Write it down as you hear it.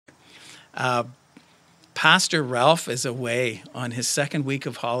Pastor Ralph is away on his second week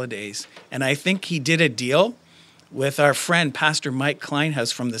of holidays, and I think he did a deal with our friend, Pastor Mike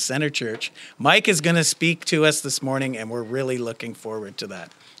Kleinhaus from the Center Church. Mike is going to speak to us this morning, and we're really looking forward to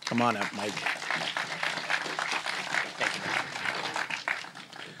that. Come on up, Mike.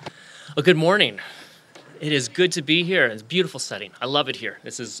 Well, good morning. It is good to be here. It's a beautiful setting. I love it here.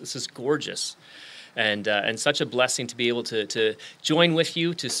 This is gorgeous, and such a blessing to be able to join with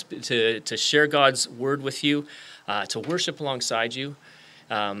you, to share God's word with you, to worship alongside you.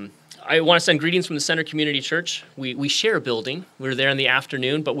 I want to send greetings from the Center Community Church. We share a building. We're there in the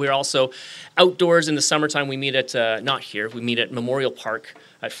afternoon, but we're also outdoors in the summertime. We meet at, not here, we meet at Memorial Park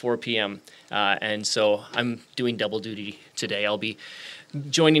at 4 p.m. And so I'm doing double duty today. I'll be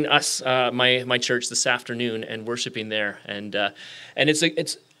joining us, my church this afternoon and worshiping there. And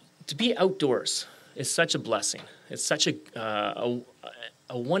it's to be outdoors is such a blessing. It's such a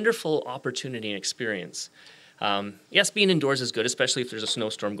wonderful opportunity and experience. Yes, being indoors is good, especially if there's a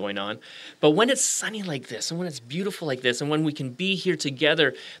snowstorm going on. But when it's sunny like this, and when it's beautiful like this, and when we can be here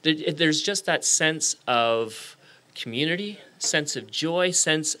together, there's just that sense of community, sense of joy,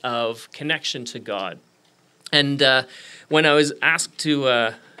 sense of connection to God. And when I was asked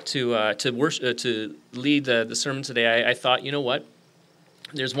to lead the sermon today, I thought, you know what?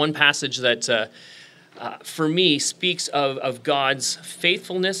 There's one passage that for me, speaks of God's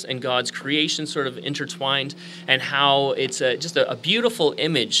faithfulness and God's creation sort of intertwined, and how it's just a beautiful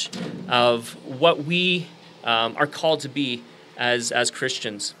image of what we are called to be as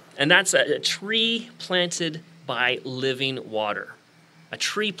Christians. And that's a tree planted by living water. A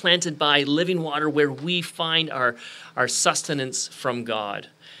tree planted by living water where we find our sustenance from God.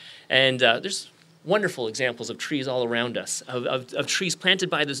 And there's wonderful examples of trees all around us, of trees planted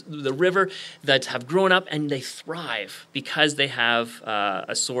by the river that have grown up and they thrive because they have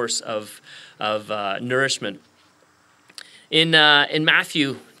a source of nourishment. In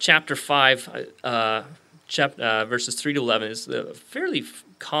Matthew chapter 5, verses 3 to 11, is a fairly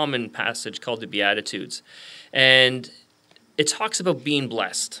common passage called the Beatitudes. And it talks about being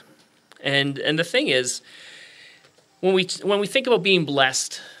blessed. And the thing is, when we think about being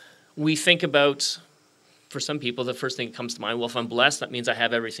blessed, we think about, for some people, the first thing that comes to mind, well, if I'm blessed, that means I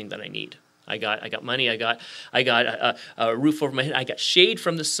have everything that I need. I got money, I got a roof over my head, I got shade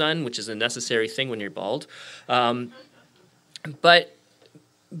from the sun, which is a necessary thing when you're bald. But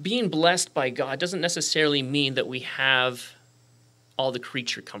being blessed by God doesn't necessarily mean that we have all the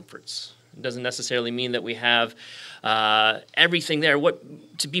creature comforts. It doesn't necessarily mean that we have everything there.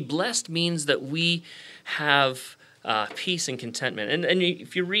 To be blessed means that we have peace and contentment. And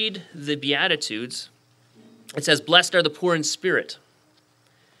if you read the Beatitudes, it says, "Blessed are the poor in spirit,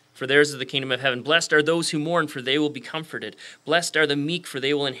 for theirs is the kingdom of heaven. Blessed are those who mourn, for they will be comforted. Blessed are the meek, for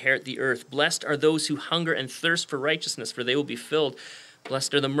they will inherit the earth. Blessed are those who hunger and thirst for righteousness, for they will be filled.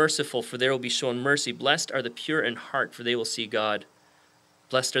 Blessed are the merciful, for there will be shown mercy. Blessed are the pure in heart, for they will see God.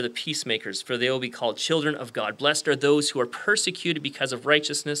 Blessed are the peacemakers, for they will be called children of God. Blessed are those who are persecuted because of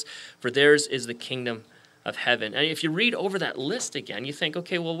righteousness, for theirs is the kingdom of heaven." And if you read over that list again, you think,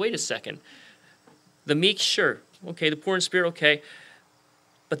 okay, well, wait a second. The meek, sure. Okay, the poor in spirit, okay.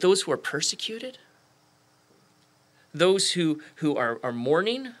 But those who are persecuted? Those who are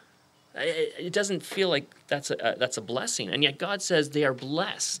mourning? It doesn't feel like that's a blessing. And yet God says they are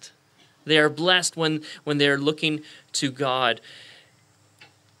blessed. They are blessed when they're looking to God.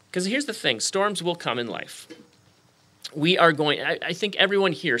 Because here's the thing, storms will come in life. I think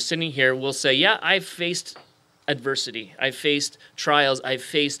everyone here, sitting here, will say, yeah, I've faced adversity. I've faced trials. I've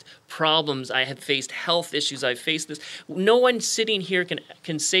faced problems. I have faced health issues. I've faced this. No one sitting here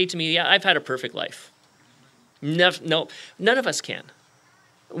can say to me, yeah, I've had a perfect life. No, none of us can.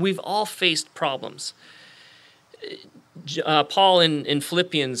 We've all faced problems. Paul in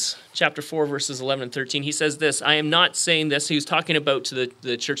Philippians chapter 4, verses 11 and 13, he says this, "I am not saying this." He was talking about to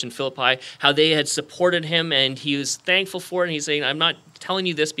the church in Philippi, how they had supported him, and he was thankful for it. And he's saying, "I'm not telling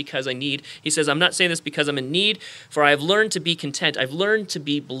you this because I need." He says, "I'm not saying this because I'm in need, for I have learned to be content. I've learned to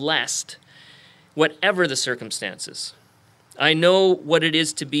be blessed, whatever the circumstances. I know what it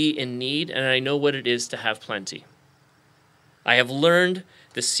is to be in need, and I know what it is to have plenty. I have learned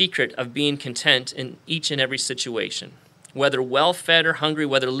the secret of being content in each and every situation, whether well-fed or hungry,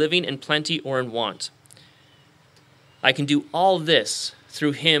 whether living in plenty or in want. I can do all this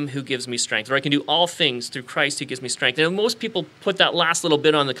through him who gives me strength," or "I can do all things through Christ who gives me strength." And most people put that last little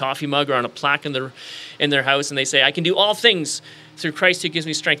bit on the coffee mug or on a plaque in their house, and they say, "I can do all things through Christ who gives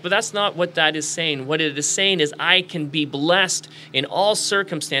me strength." But that's not what that is saying. What it is saying is I can be blessed in all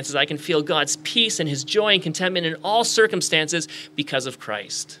circumstances. I can feel God's peace and his joy and contentment in all circumstances because of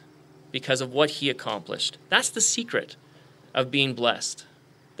Christ. because of what he accomplished. That's the secret of being blessed.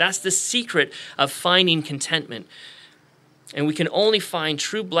 That's the secret of finding contentment. And we can only find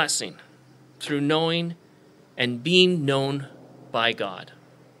true blessing through knowing and being known by God.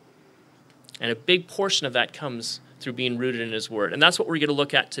 And a big portion of that comes through being rooted in his word. And that's what we're going to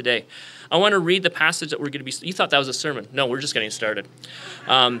look at today. I want to read the passage that we're going to be... You thought that was a sermon. No, we're just getting started.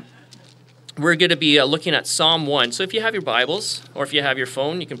 We're going to be looking at Psalm 1. So if you have your Bibles, or if you have your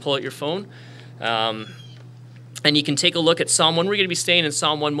phone, you can pull out your phone. And you can take a look at Psalm 1. We're going to be staying in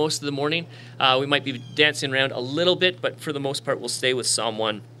Psalm 1 most of the morning. We might be dancing around a little bit, but for the most part, we'll stay with Psalm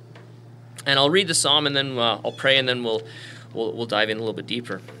 1. And I'll read the psalm, and then I'll pray, and then we'll dive in a little bit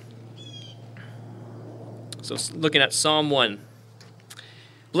deeper. So looking at Psalm 1.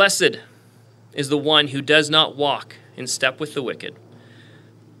 Blessed is the one who does not walk in step with the wicked,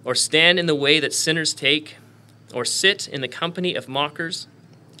 or stand in the way that sinners take, or sit in the company of mockers,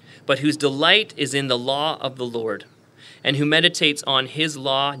 but whose delight is in the law of the Lord, and who meditates on his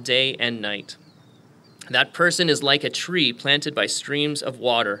law day and night. That person is like a tree planted by streams of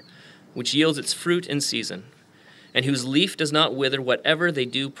water, which yields its fruit in season, and whose leaf does not wither. Whatever they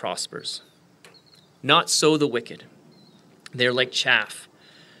do prospers. Not so the wicked. They are like chaff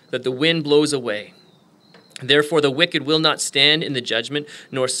that the wind blows away. Therefore the wicked will not stand in the judgment,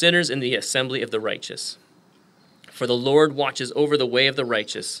 nor sinners in the assembly of the righteous. For the Lord watches over the way of the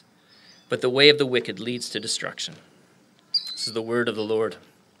righteous, but the way of the wicked leads to destruction. This is the word of the Lord.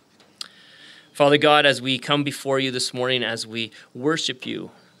 Father God, as we come before you this morning, as we worship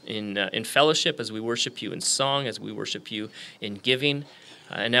you in fellowship, as we worship you in song, as we worship you in giving,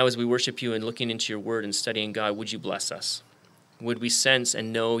 and now as we worship you and looking into your word and studying God, would you bless us? Would we sense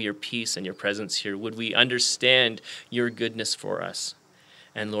and know your peace and your presence here? Would we understand your goodness for us?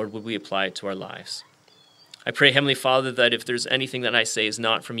 And Lord, would we apply it to our lives? I pray, Heavenly Father, that if there's anything that I say is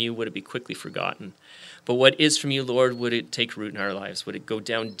not from you, would it be quickly forgotten? But what is from you, Lord, would it take root in our lives? Would it go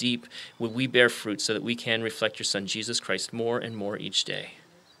down deep? Would we bear fruit so that we can reflect your Son, Jesus Christ, more and more each day?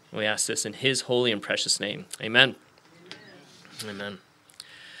 We ask this in his holy and precious name. Amen. Amen.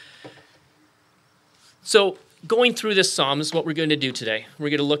 So going through this psalm is what we're going to do today. We're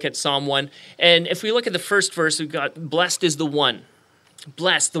going to look at Psalm 1. And if we look at the first verse, we've got, blessed is the one.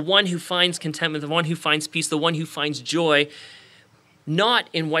 Blessed, the one who finds contentment, the one who finds peace, the one who finds joy, not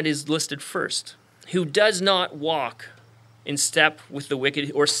in what is listed first, who does not walk in step with the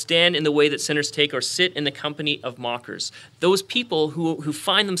wicked, or stand in the way that sinners take, or sit in the company of mockers. Those people who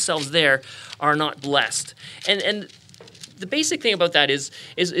find themselves there are not blessed. And the basic thing about that is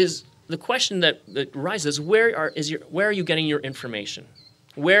the question that arises: where are you getting your information?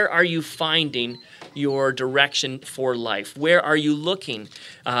 Where are you finding your direction for life? Where are you looking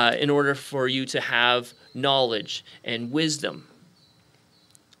in order for you to have knowledge and wisdom?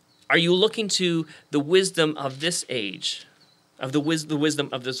 Are you looking to the wisdom of this age, of the wisdom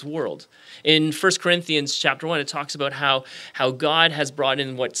of this world? In 1 Corinthians chapter 1, it talks about how God has brought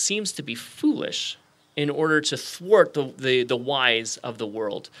in what seems to be foolish in order to thwart the wise of the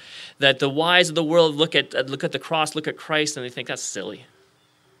world. That the wise of the world look at the cross, look at Christ, and they think, that's silly.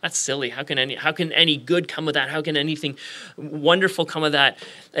 That's silly. How can any good come of that? How can anything wonderful come of that?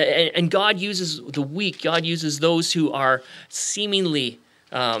 And God uses the weak. God uses those who are seemingly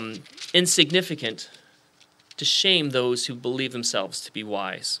insignificant to shame those who believe themselves to be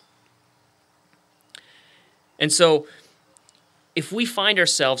wise. And so if we find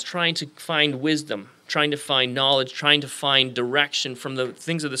ourselves trying to find wisdom, trying to find knowledge, trying to find direction from the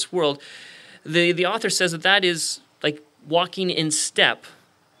things of this world, the author says that is like walking in step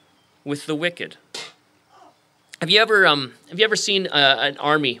with the wicked. Have you ever seen an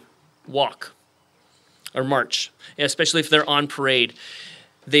army walk or march, especially if they're on parade?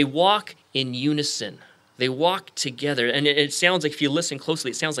 They walk in unison. They walk together, and it sounds like, if you listen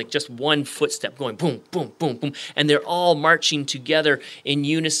closely, it sounds like just one footstep going boom, boom, boom, boom, and they're all marching together in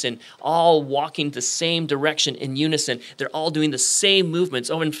unison, all walking the same direction in unison. They're all doing the same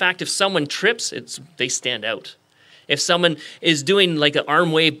movements. Oh, in fact, if someone trips, they stand out. If someone is doing like an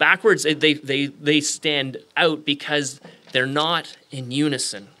arm wave backwards, they stand out because they're not in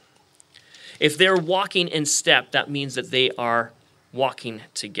unison. If they're walking in step, that means that they are walking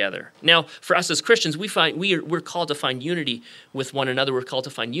together. Now, for us as Christians, we're called to find unity with one another. We're called to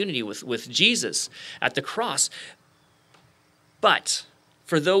find unity with Jesus at the cross. But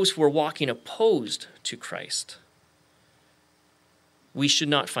for those who are walking opposed to Christ, we should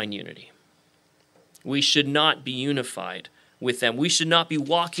not find unity. We should not be unified with them. We should not be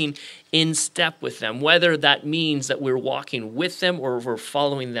walking in step with them, whether that means that we're walking with them, or we're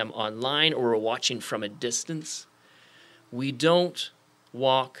following them online, or we're watching from a distance. We don't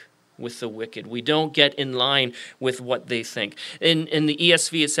walk with the wicked. We don't get in line with what they think. In the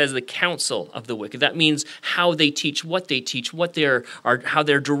ESV, it says the counsel of the wicked. That means how they teach, how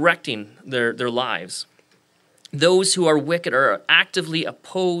they're directing their lives. Those who are wicked are actively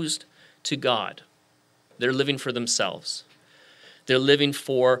opposed to God. They're living for themselves. They're living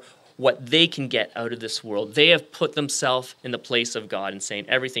for what they can get out of this world. They have put themselves in the place of God and saying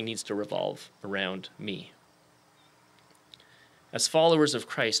everything needs to revolve around me. As followers of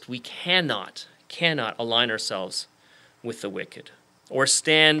Christ, we cannot align ourselves with the wicked or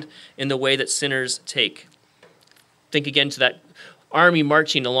stand in the way that sinners take. Think again to that army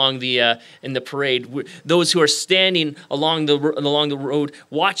marching along in the parade. Those who are standing along the road,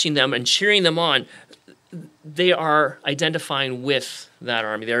 watching them and cheering them on, they are identifying with that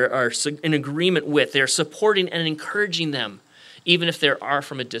army. They are in agreement with. They are supporting and encouraging them, even if they are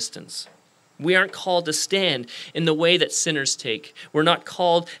from a distance. We aren't called to stand in the way that sinners take. We're not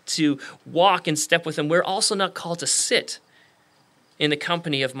called to walk and step with them. We're also not called to sit in the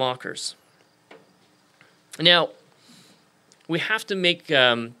company of mockers. Now, we have to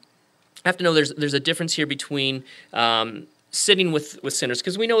know there's a difference here between sitting with sinners,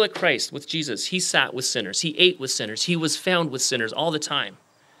 because we know that Christ, with Jesus, he sat with sinners. He ate with sinners. He was found with sinners all the time.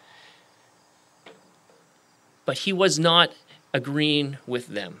 But he was not agreeing with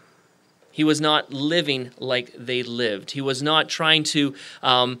them. He was not living like they lived. He was not trying to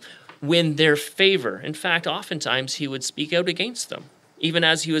win their favor. In fact, oftentimes he would speak out against them, even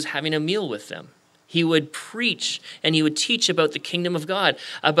as he was having a meal with them. He would preach and he would teach about the kingdom of God,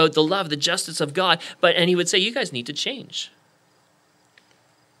 about the love, the justice of God, and he would say, you guys need to change.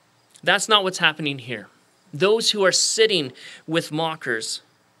 That's not what's happening here. Those who are sitting with mockers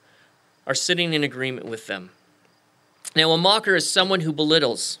are sitting in agreement with them. Now, a mocker is someone who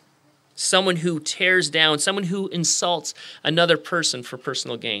belittles, someone who tears down, someone who insults another person for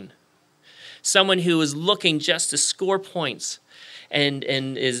personal gain, someone who is looking just to score points and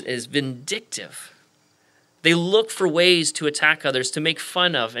is vindictive. They look for ways to attack others, to make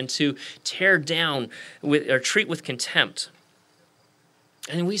fun of, and to tear down or treat with contempt.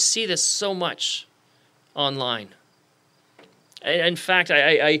 And we see this so much online. In fact,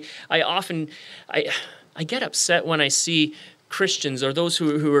 I often get upset when I see Christians or those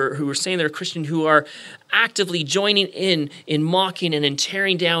who are saying they're Christian who are actively joining in mocking and in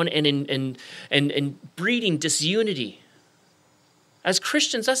tearing down and in breeding disunity. As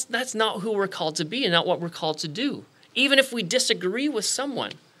Christians, that's not who we're called to be and not what we're called to do. Even if we disagree with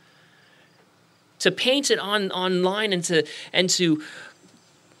someone, to paint it online and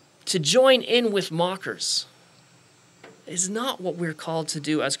to join in with mockers is not what we're called to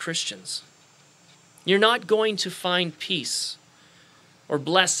do as Christians. You're not going to find peace or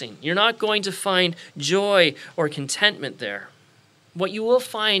blessing. You're not going to find joy or contentment there. What you will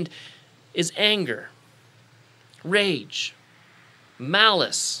find is anger, rage,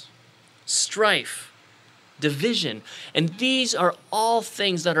 malice, strife, division. And these are all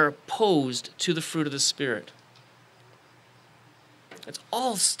things that are opposed to the fruit of the Spirit. It's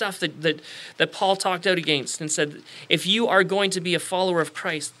all stuff that Paul talked out against and said, if you are going to be a follower of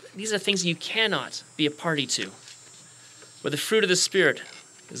Christ, these are things you cannot be a party to. Where the fruit of the Spirit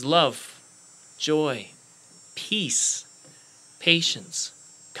is love, joy, peace, patience,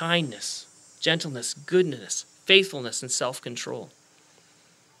 kindness, gentleness, goodness, faithfulness, and self-control.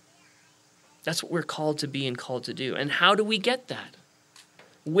 That's what we're called to be and called to do. And how do we get that?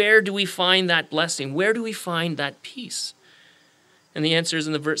 Where do we find that blessing? Where do we find that peace? And the answer is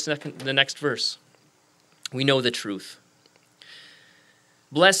in the next verse. We know the truth.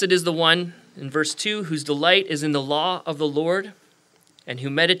 Blessed is the one, in verse 2, whose delight is in the law of the Lord and who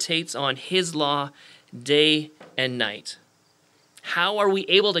meditates on his law day and night. How are we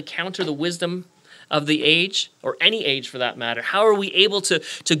able to counter the wisdom of the age, or any age for that matter? How are we able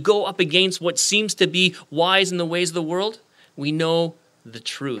to go up against what seems to be wise in the ways of the world? We know the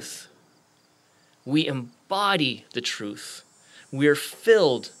truth. We embody the truth. We're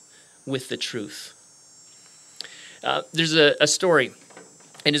filled with the truth. There's a story.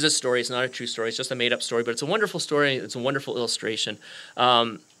 It is a story. It's not a true story. It's just a made-up story, but it's a wonderful story. It's a wonderful illustration.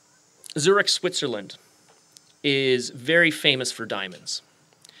 Zurich, Switzerland is very famous for diamonds.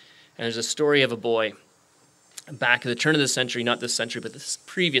 And there's a story of a boy back at the turn of the century, not this century, but this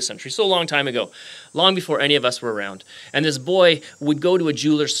previous century, so a long time ago, long before any of us were around. And this boy would go to a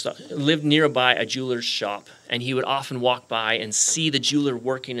jeweler's, lived nearby a jeweler's shop, and he would often walk by and see the jeweler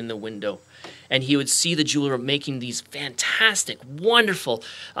working in the window. And he would see the jeweler making these fantastic, wonderful,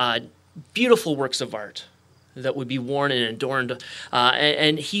 beautiful works of art that would be worn and adorned.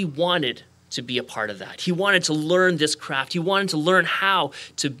 And he wanted to be a part of that. He wanted to learn this craft. He wanted to learn how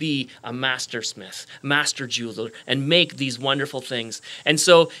to be a master smith, master jeweler, and make these wonderful things. And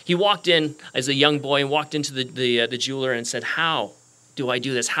so he walked in as a young boy and walked into the jeweler and said, "How do I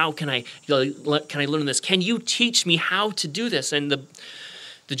do this? How can I learn this? Can you teach me how to do this?" And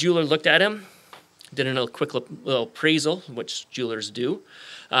the jeweler looked at him, did a quick little appraisal, which jewelers do,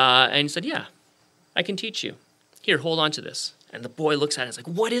 and he said, "Yeah, I can teach you. Here, hold on to this." And the boy looks at it and is like,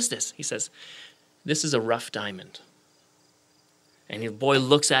 "What is this?" He says, "This is a rough diamond." And the boy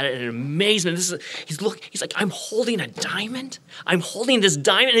looks at it in amazement. He's like, "I'm holding a diamond? I'm holding this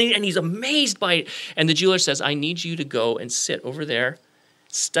diamond?" And he's amazed by it. And the jeweler says, "I need you to go and sit over there,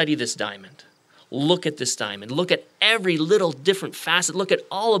 study this diamond. Look at this diamond. Look at every little different facet. Look at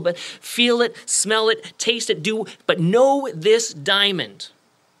all of it. Feel it, smell it, taste it, but know this diamond.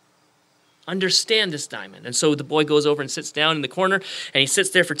 Understand this diamond." And so the boy goes over and sits down in the corner, and he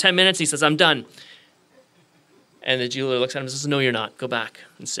sits there for 10 minutes. He says, "I'm done." And the jeweler looks at him and says, "No, you're not. Go back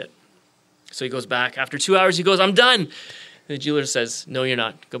and sit." So he goes back. After 2 hours, he goes, "I'm done." And the jeweler says, "No, you're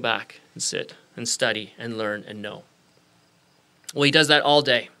not. Go back and sit and study and learn and know." Well, he does that all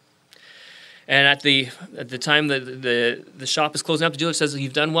day. And at the time the shop is closing up, the jeweler says,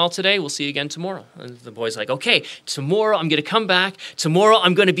 "You've done well today. We'll see you again tomorrow." And the boy's like, "Okay, tomorrow I'm going to come back. Tomorrow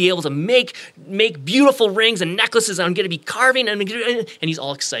I'm going to be able to make beautiful rings and necklaces. I'm going to be carving." And he's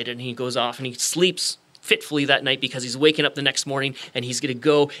all excited. And he goes off and he sleeps fitfully that night because he's waking up the next morning and he's going to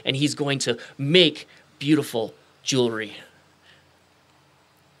go and he's going to make beautiful jewelry.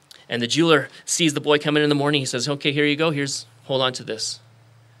 And the jeweler sees the boy come in the morning. He says, "Okay, here you go. Hold on to this."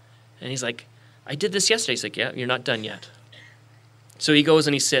 And he's like, "I did this yesterday." He's like, "Yeah, you're not done yet." So he goes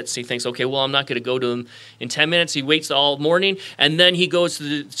and he sits. He thinks, "Okay, well, I'm not going to go to him in 10 minutes. He waits all morning. And then he goes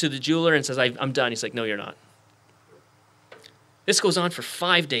to the jeweler and says, "I'm done." He's like, "No, you're not." This goes on for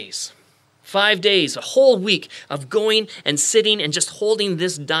 5 days. 5 days, a whole week of going and sitting and just holding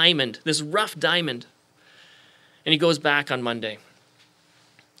this diamond, this rough diamond. And he goes back on Monday.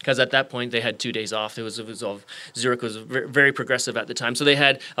 Because at that point, they had 2 days off. Zurich was very progressive at the time. So they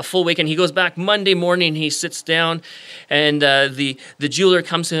had a full weekend. He goes back Monday morning. He sits down, and the jeweler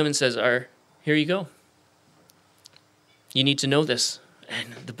comes to him and says, "Here you go. You need to know this."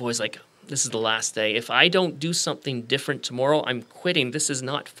 And the boy's like, "This is the last day. If I don't do something different tomorrow, I'm quitting. This is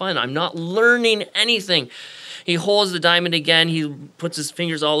not fun. I'm not learning anything." He holds the diamond again. He puts his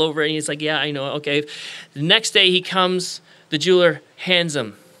fingers all over it, and he's like, "Yeah, I know. Okay." The next day he comes. The jeweler hands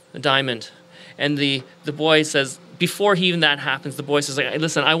him a diamond. And the boy says, before that happens, the boy says, like,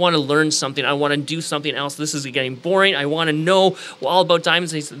 "Listen, I want to learn something. I want to do something else. This is getting boring. I want to know all about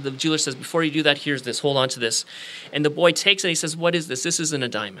diamonds." The jeweler says, "Before you do that, here's this. Hold on to this." And the boy takes it. He says, "What is this? This isn't a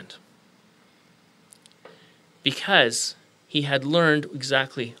diamond." Because he had learned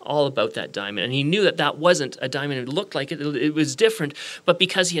exactly all about that diamond. And he knew that wasn't a diamond. It looked like it. It was different. But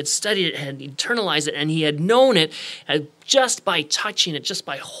because he had studied it, had internalized it, and he had known it, and just by touching it, just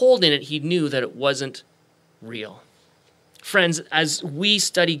by holding it, he knew that it wasn't real. Friends, as we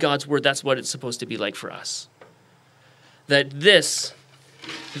study God's word, that's what it's supposed to be like for us. That this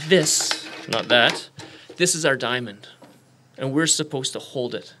is our diamond. And we're supposed to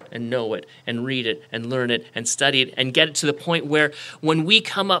hold it and know it and read it and learn it and study it and get it to the point where when we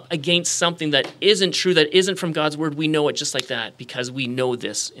come up against something that isn't true, that isn't from God's word, we know it just like that because we know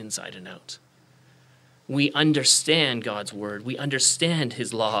this inside and out. We understand God's word. We understand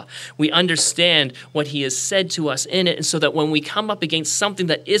his law. We understand what he has said to us in it. And so that when we come up against something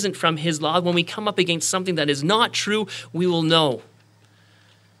that isn't from his law, when we come up against something that is not true, we will know.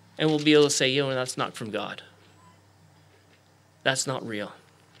 And we'll be able to say, that's not from God. That's not real.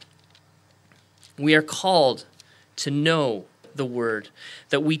 We are called to know the word,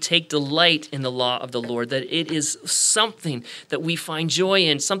 that we take delight in the law of the Lord, that it is something that we find joy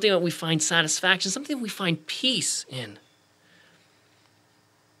in, something that we find satisfaction, something that we find peace in.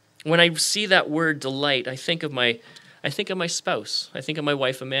 When I see that word delight, I think of my spouse. I think of my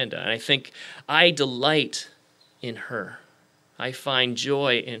wife Amanda, and I think I delight in her. I find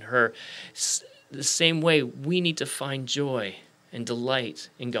joy in her. The same way we need to find joy and delight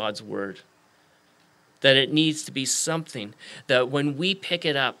in God's word. That it needs to be something that when we pick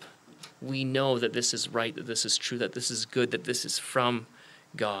it up, we know that this is right, that this is true, that this is good, that this is from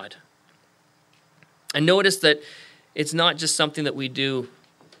God. And notice that it's not just something that we do,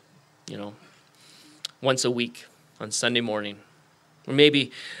 once a week on Sunday morning, or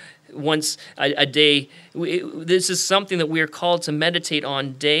maybe once a day. This is something that we are called to meditate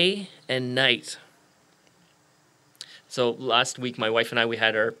on day and night. So last week, my wife and I, we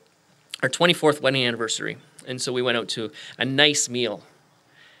had our 24th wedding anniversary. And so we went out to a nice meal.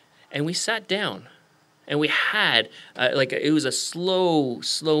 And we sat down. And we had it was a slow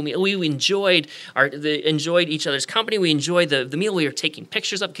meal. We enjoyed each other's company. We enjoyed the meal. We were taking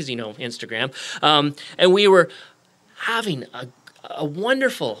pictures of because Instagram, and we were having a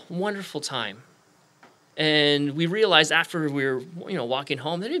wonderful time. And we realized after we were walking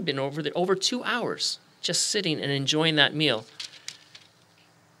home that it had been over 2 hours just sitting and enjoying that meal.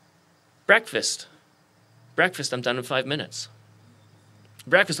 Breakfast. I'm done in 5 minutes.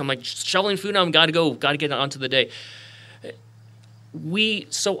 Breakfast, I'm like shoveling food now. Got to get on to the day. We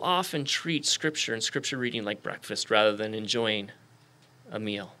so often treat Scripture and Scripture reading like breakfast rather than enjoying a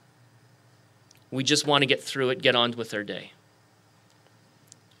meal. We just want to get through it, get on with our day.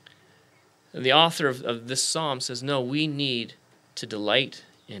 And the author of this psalm says, no, we need to delight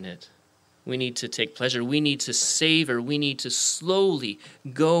in it. We need to take pleasure. We need to savor. We need to slowly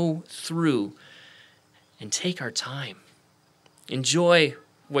go through and take our time. Enjoy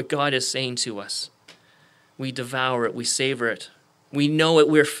what God is saying to us. We devour it. We savor it. We know it.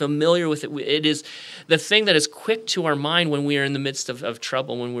 We're familiar with it. It is the thing that is quick to our mind when we are in the midst of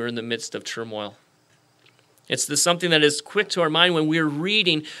trouble, when we're in the midst of turmoil. It's something that is quick to our mind when we're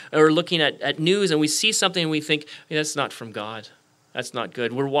reading or looking at news and we see something and we think, hey, that's not from God. That's not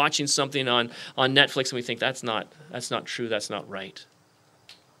good. We're watching something on Netflix and we think that's not true. That's not right.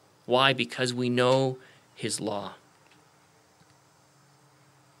 Why? Because we know His law.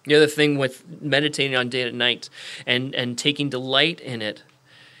 The other thing with meditating on day and night and taking delight in it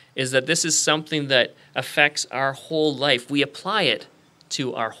is that this is something that affects our whole life. We apply it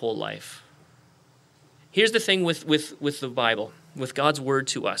to our whole life. Here's the thing with the Bible, with God's word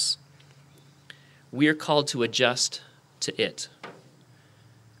to us. We are called to adjust to it.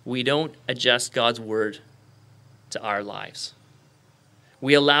 We don't adjust God's word to our lives.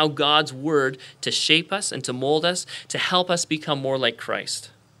 We allow God's word to shape us and to mold us, to help us become more like Christ.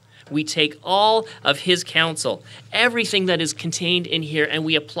 We take all of His counsel, everything that is contained in here, and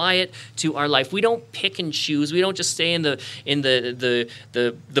we apply it to our life. We don't pick and choose. We don't just stay in the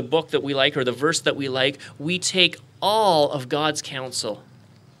book that we like or the verse that we like. We take all of God's counsel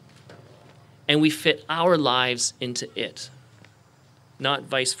and we fit our lives into it, not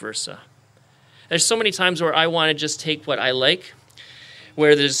vice versa. There's so many times where I want to just take what I like,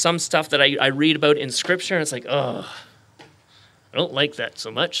 where there's some stuff that I read about in Scripture, and it's like, oh, I don't like that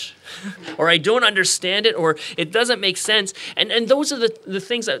so much, or I don't understand it, or it doesn't make sense. And those are the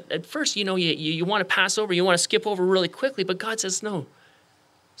things that at first, you want to pass over, you want to skip over really quickly, but God says, no,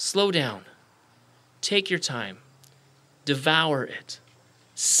 slow down, take your time, devour it,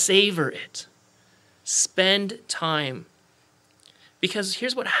 savor it, spend time. Because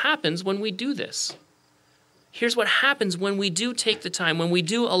here's what happens when we do this. Here's what happens when we do take the time, when we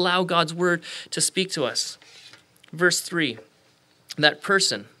do allow God's word to speak to us. Verse 3. That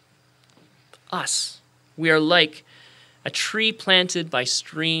person, us, we are like a tree planted by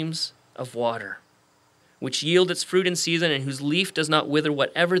streams of water, which yield its fruit in season and whose leaf does not wither.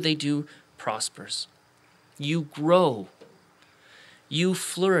 Whatever they do prospers. You grow. You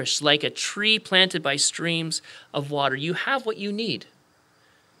flourish like a tree planted by streams of water. You have what you need.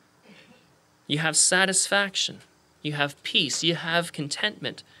 You have satisfaction. You have peace. You have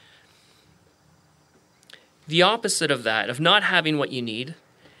contentment. The opposite of that, of not having what you need,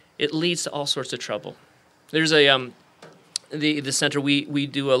 it leads to all sorts of trouble. There's the center, we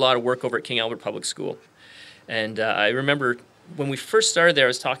do a lot of work over at King Albert Public School. And I remember when we first started there, I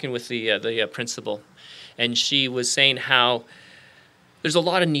was talking with the principal, and she was saying how there's a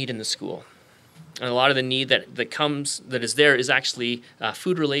lot of need in the school. And a lot of the need that is there is actually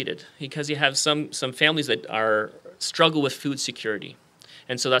food related, because you have some families that struggle with food security.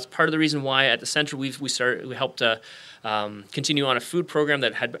 And so that's part of the reason why at the center we helped continue on a food program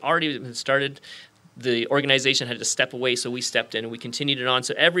that had already been started. The organization had to step away, so we stepped in and we continued it on.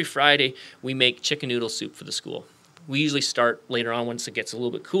 So every Friday we make chicken noodle soup for the school. We usually start later on once it gets a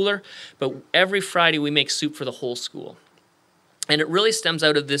little bit cooler, but every Friday we make soup for the whole school. And it really stems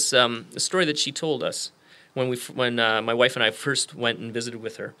out of this story that she told us when my wife and I first went and visited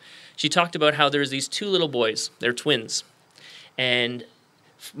with her. She talked about how there's these two little boys. They're twins, and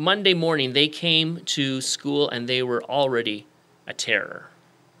Monday morning, they came to school and they were already a terror.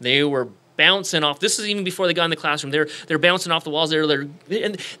 They were bouncing off. This is even before they got in the classroom. They're bouncing off the walls.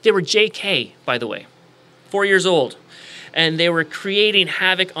 And they were JK, by the way, 4 years old. And they were creating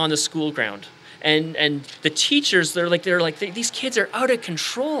havoc on the school ground. And the teachers, they're like these kids are out of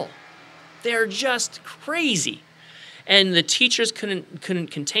control. They're just crazy. And the teachers couldn't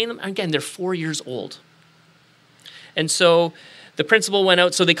contain them. Again, they're 4 years old. And so The principal went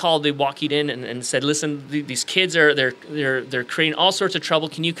out, so they walkied in and said, listen, these kids they're creating all sorts of trouble.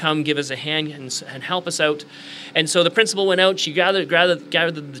 Can you come give us a hand and help us out? And so the principal went out. She gathered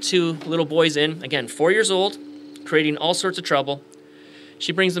the two little boys in, again, 4 years old, creating all sorts of trouble.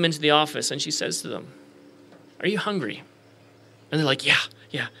 She brings them into the office and she says to them, are you hungry? And they're like,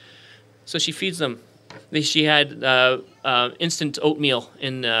 yeah. So she feeds them. She had instant oatmeal,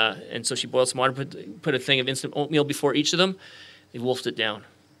 and so she boiled some water, put a thing of instant oatmeal before each of them. They wolfed it down.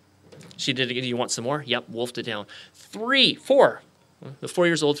 She did it again. You want some more? Yep, wolfed it down. 4. The 4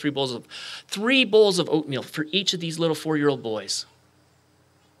 years old, 3 bowls of oatmeal for each of these little 4-year-old boys.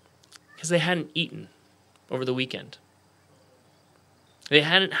 Because they hadn't eaten over the weekend. They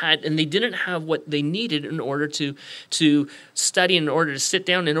hadn't had, and they didn't have what they needed in order to study, in order to sit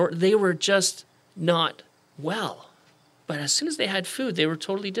down, they were just not well. But as soon as they had food, they were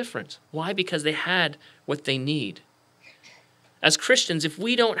totally different. Why? Because they had what they need. As Christians, if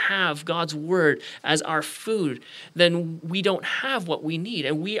we don't have God's word as our food, then we don't have what we need,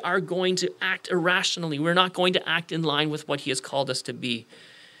 and we are going to act irrationally. We're not going to act in line with what he has called us to be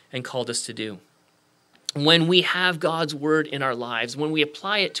and called us to do. When we have God's word in our lives, when we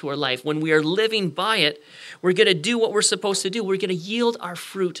apply it to our life, when we are living by it, we're going to do what we're supposed to do. We're going to yield our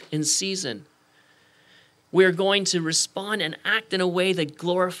fruit in season. We're going to respond and act in a way that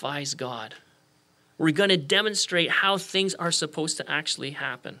glorifies God. We're going to demonstrate how things are supposed to actually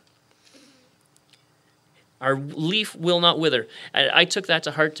happen. Our leaf will not wither. I took that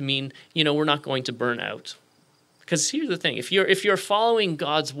to heart to mean, we're not going to burn out. Because here's the thing, if you're following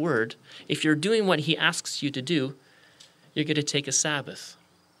God's word, if you're doing what he asks you to do, you're going to take a Sabbath.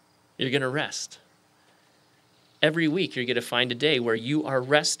 You're going to rest. Every week you're going to find a day where you are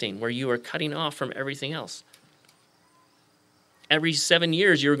resting, where you are cutting off from everything else. Every 7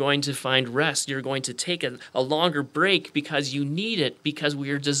 years you're going to find rest. You're going to take a longer break because you need it, because we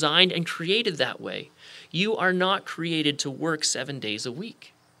are designed and created that way. You are not created to work 7 days a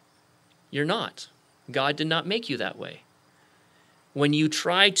week. You're not. God did not make you that way. When you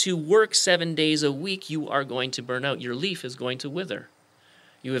try to work 7 days a week, you are going to burn out. Your leaf is going to wither.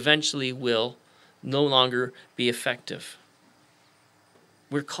 You eventually will no longer be effective.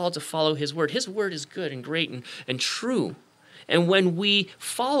 We're called to follow his word. His word is good and great and true. And when we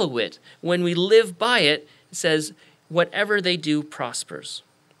follow it, when we live by it, it says, whatever they do prospers.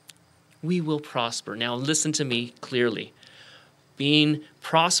 We will prosper. Now listen to me clearly. Being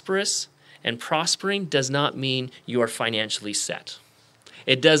prosperous and prospering does not mean you are financially set.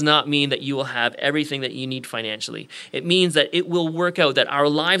 It does not mean that you will have everything that you need financially. It means that it will work out, that our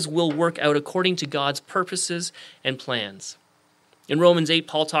lives will work out according to God's purposes and plans. In Romans 8,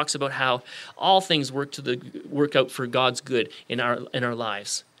 Paul talks about how all things work out for God's good in our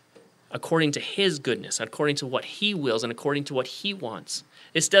lives, according to his goodness, according to what he wills, and according to what he wants.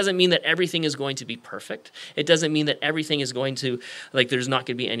 This doesn't mean that everything is going to be perfect. It doesn't mean that everything is going to, there's not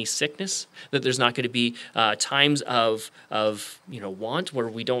going to be any sickness, that there's not going to be times of want where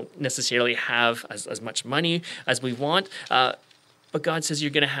we don't necessarily have as much money as we want. But God says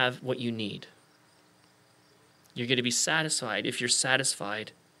you're going to have what you need. You're going to be satisfied if you're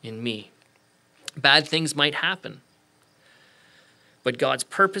satisfied in me. Bad things might happen, but God's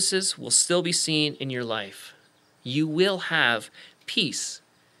purposes will still be seen in your life. You will have peace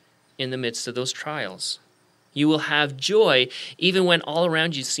in the midst of those trials. You will have joy even when all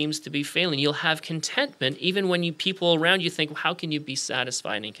around you seems to be failing. You'll have contentment even when people around you think, well, how can you be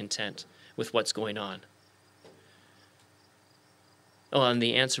satisfied and content with what's going on? Oh, and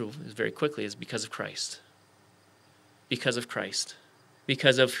the answer very quickly is because of Christ. Because of Christ.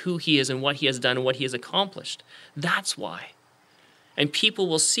 Because of who he is and what he has done and what he has accomplished. That's why. And people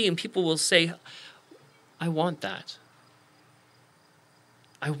will see and people will say, I want that.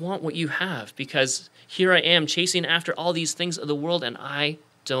 I want what you have, because here I am chasing after all these things of the world and I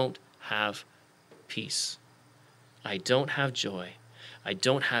don't have peace. I don't have joy. I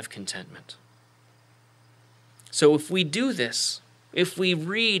don't have contentment. So if we do this, if we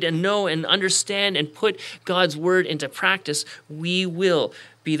read and know and understand and put God's word into practice, we will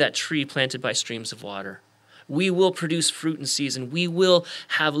be that tree planted by streams of water. We will produce fruit in season. We will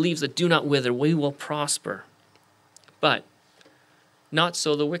have leaves that do not wither. We will prosper. But not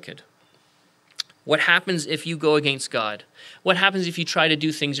so the wicked. What happens if you go against God? What happens if you try to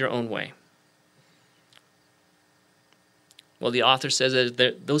do things your own way? Well, the author says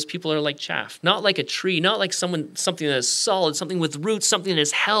that those people are like chaff, not like a tree, not like something that is solid, something with roots, something that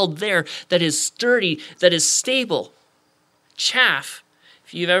is held there, that is sturdy, that is stable. Chaff,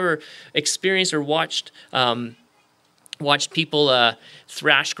 if you've ever experienced or watched watched people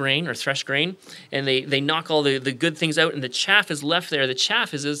thresh grain, and they knock all the good things out, and the chaff is left there. The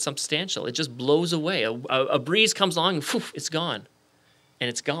chaff is insubstantial. It just blows away. A breeze comes along, and poof, it's gone. And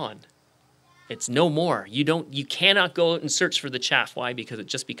it's gone. It's no more. You cannot go out and search for the chaff. Why? Because it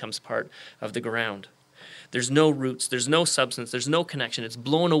just becomes part of the ground. There's no roots. There's no substance. There's no connection. It's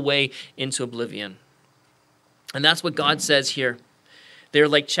blown away into oblivion. And that's what God says here. They're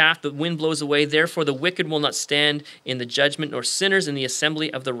like chaff, the wind blows away. Therefore, the wicked will not stand in the judgment, nor sinners in the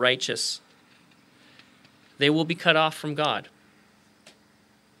assembly of the righteous. They will be cut off from God.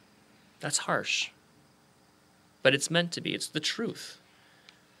 That's harsh. But it's meant to be. It's the truth.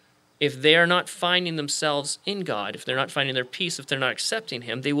 If they are not finding themselves in God, if they're not finding their peace, if they're not accepting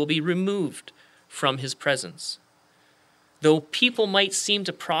him, they will be removed from his presence. Though people might seem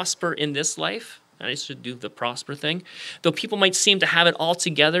to prosper in this life, and I should do the prosper thing. Though people might seem to have it all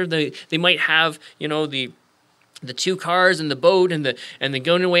together, they might have, the 2 cars and the boat and the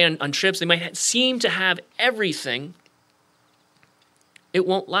going away on trips. They might seem to have everything. It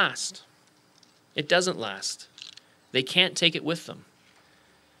won't last. It doesn't last. They can't take it with them.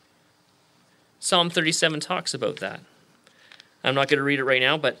 Psalm 37 talks about that. I'm not going to read it right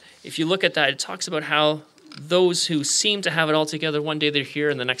now, but if you look at that, it talks about how those who seem to have it all together, one day they're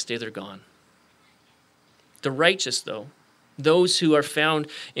here and the next day they're gone. The righteous, though, those who are found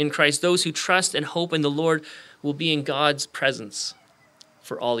in Christ, those who trust and hope in the Lord, will be in God's presence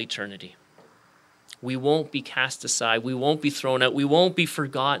for all eternity. We won't be cast aside. We won't be thrown out. We won't be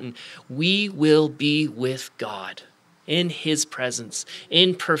forgotten. We will be with God in his presence,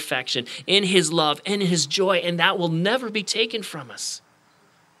 in perfection, in his love, in his joy, and that will never be taken from us.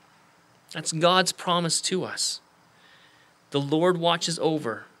 That's God's promise to us. The Lord watches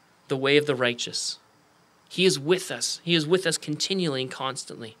over the way of the righteous. He is with us. He is with us continually and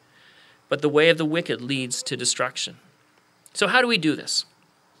constantly. But the way of the wicked leads to destruction. So how do we do this?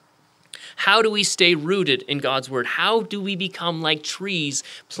 How do we stay rooted in God's word? How do we become like trees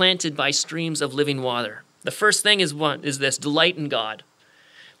planted by streams of living water? The first thing is this: delight in God.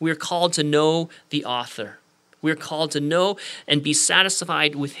 We are called to know the author. We are called to know and be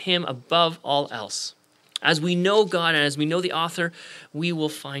satisfied with him above all else. As we know God and as we know the author, we will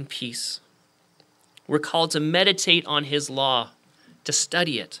find peace. We're called to meditate on his law, to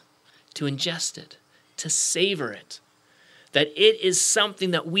study it, to ingest it, to savor it. That it is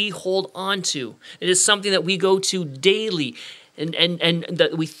something that we hold on to. It is something that we go to daily and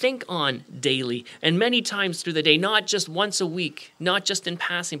that we think on daily and many times through the day, not just once a week, not just in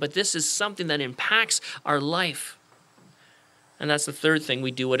passing, but this is something that impacts our life. And that's the third thing.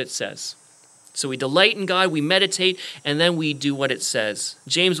 We do what it says. So we delight in God, we meditate, and then we do what it says.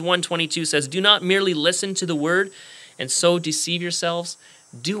 James 1:22 says, do not merely listen to the word and so deceive yourselves.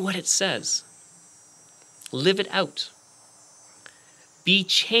 Do what it says. Live it out. Be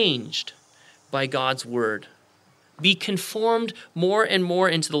changed by God's word. Be conformed more and more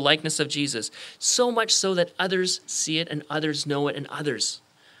into the likeness of Jesus, so much so that others see it and others know it and others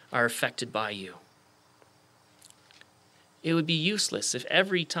are affected by you. It would be useless if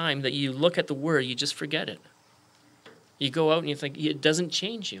every time that you look at the word, you just forget it. You go out and you think, it doesn't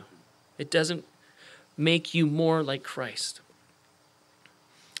change you. It doesn't make you more like Christ.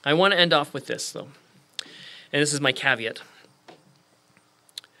 I want to end off with this, though. And this is my caveat.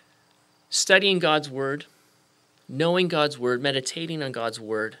 Studying God's word, knowing God's word, meditating on God's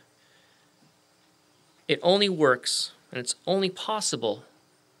word, it only works and it's only possible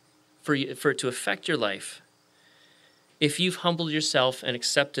for it to affect your life if you've humbled yourself and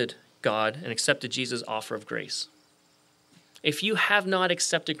accepted God and accepted Jesus' offer of grace. If you have not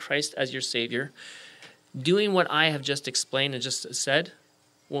accepted Christ as your Savior, doing what I have just explained and just said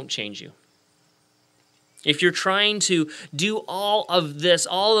won't change you. If you're trying to do all of this,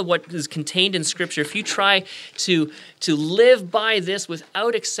 all of what is contained in Scripture, if you try to live by this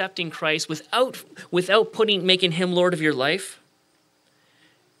without accepting Christ, without making him Lord of your life,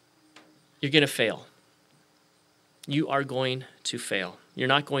 you're going to fail. You are going to fail. You're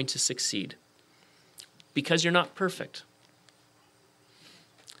not going to succeed because you're not perfect.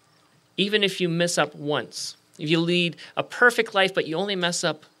 Even if you mess up once, if you lead a perfect life but you only mess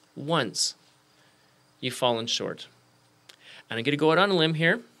up once, you've fallen short. And I'm going to go out on a limb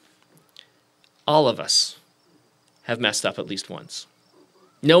here. All of us have messed up at least once.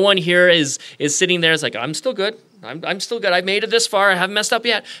 No one here is sitting there is like, I'm still good. I'm still good. I've made it this far. I haven't messed up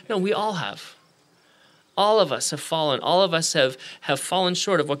yet. No, we all have. All of us have fallen. All of us have fallen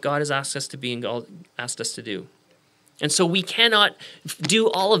short of what God has asked us to be and God asked us to do. And so we cannot do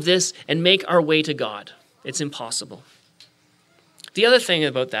all of this and make our way to God. It's impossible. The other thing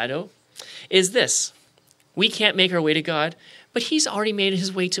about that, though, is this. We can't make our way to God, but he's already made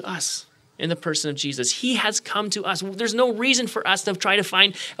his way to us in the person of Jesus. He has come to us. There's no reason for us to try to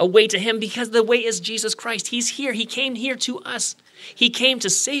find a way to him because the way is Jesus Christ. He's here. He came here to us. He came to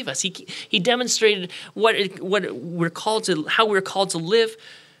save us. He demonstrated what we're called to, how we're called to live.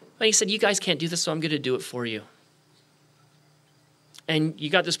 And he said, you guys can't do this, so I'm going to do it for you. And you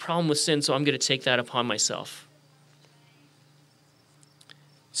got this problem with sin, so I'm going to take that upon myself.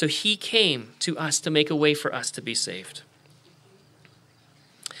 So he came to us to make a way for us to be saved.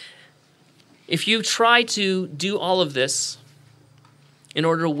 If you try to do all of this in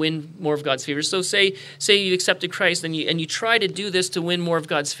order to win more of God's favor, so say you accepted Christ and you try to do this to win more of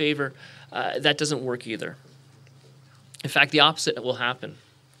God's favor, that doesn't work either. In fact, the opposite will happen.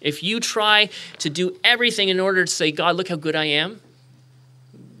 If you try to do everything in order to say, God, look how good I am,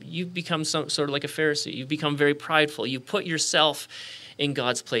 you've become sort of like a Pharisee. You've become very prideful. You put yourself in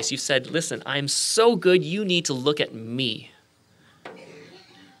God's place. You've said, listen, I'm so good, you need to look at me.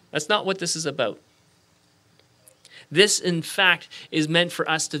 That's not what this is about. This, in fact, is meant for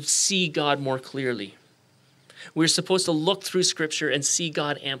us to see God more clearly. We're supposed to look through Scripture and see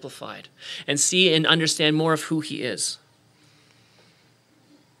God amplified and see and understand more of who he is.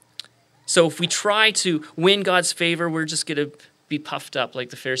 So if we try to win God's favor, we're just going to be puffed up like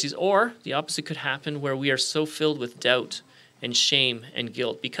the Pharisees. Or the opposite could happen where we are so filled with doubt and shame and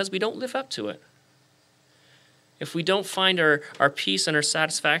guilt because we don't live up to it. If we don't find our peace and our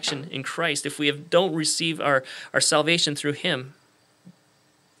satisfaction in Christ, if we don't receive our salvation through him,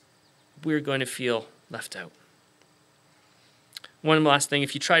 we're going to feel left out. One last thing,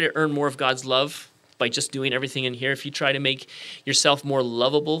 if you try to earn more of God's love by just doing everything in here, if you try to make yourself more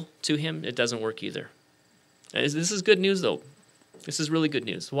lovable to him, it doesn't work either. This is good news, though. This is really good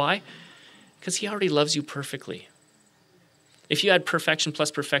news. Why? Because he already loves you perfectly. If you had perfection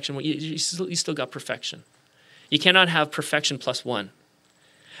plus perfection, you still got perfection. You cannot have perfection plus one.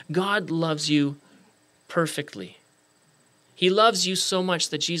 God loves you perfectly. He loves you so much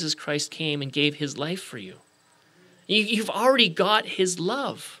that Jesus Christ came and gave his life for you. You've already got his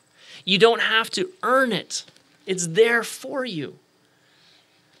love. You don't have to earn it. It's there for you.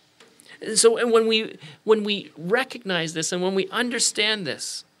 And so when we recognize this and when we understand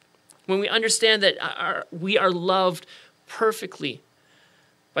this, when we understand that we are loved perfectly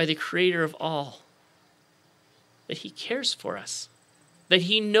by the Creator of all, that he cares for us, that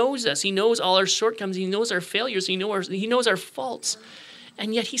he knows us, he knows all our shortcomings, he knows our failures, he knows our faults,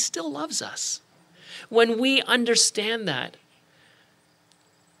 and yet he still loves us. When we understand that,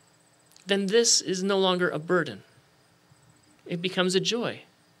 then this is no longer a burden. It becomes a joy.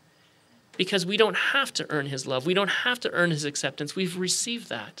 Because we don't have to earn his love. We don't have to earn his acceptance. We've received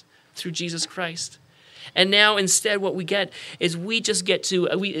that through Jesus Christ. And now instead what we get is we just get to,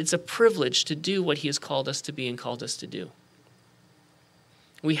 it's a privilege to do what he has called us to be and called us to do.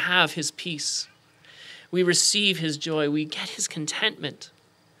 We have his peace. We receive his joy. We get his contentment.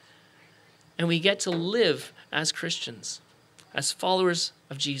 And we get to live as Christians, as followers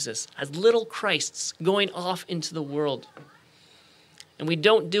of Jesus, as little Christs going off into the world. And we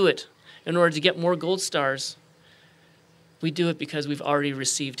don't do it in order to get more gold stars. We do it because we've already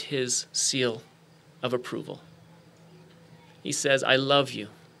received his seal of approval. He says, I love you.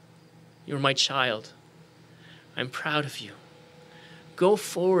 You're my child. I'm proud of you. Go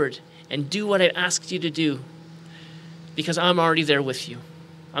forward and do what I've asked you to do because I'm already there with you.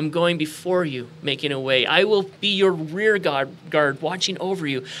 I'm going before you, making a way. I will be your rear guard watching over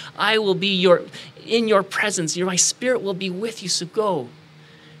you. I will be in your presence. My spirit will be with you, so go.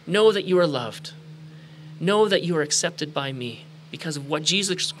 Know that you are loved. Know that you are accepted by me because of what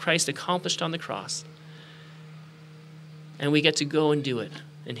Jesus Christ accomplished on the cross. And we get to go and do it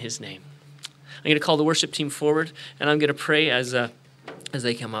in his name. I'm going to call the worship team forward, and I'm going to pray as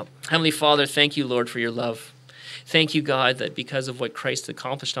they come up. Heavenly Father, thank you, Lord, for your love. Thank you, God, that because of what Christ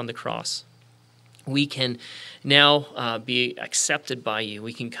accomplished on the cross, we can now be accepted by you.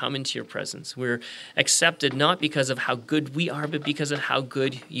 We can come into your presence. We're accepted not because of how good we are, but because of how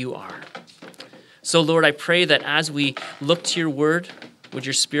good you are. So, Lord, I pray that as we look to your word, would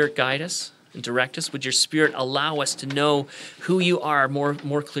your Spirit guide us and direct us? Would your Spirit allow us to know who you are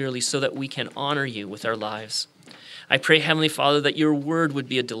more clearly so that we can honor you with our lives? I pray, Heavenly Father, that your word would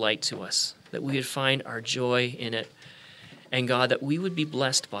be a delight to us, that we would find our joy in it, and God, that we would be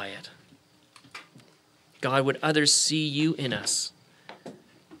blessed by it. God, would others see you in us?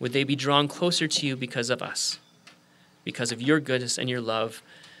 Would they be drawn closer to you because of us, because of your goodness and your love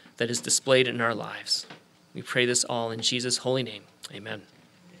that is displayed in our lives? We pray this all in Jesus' holy name. Amen.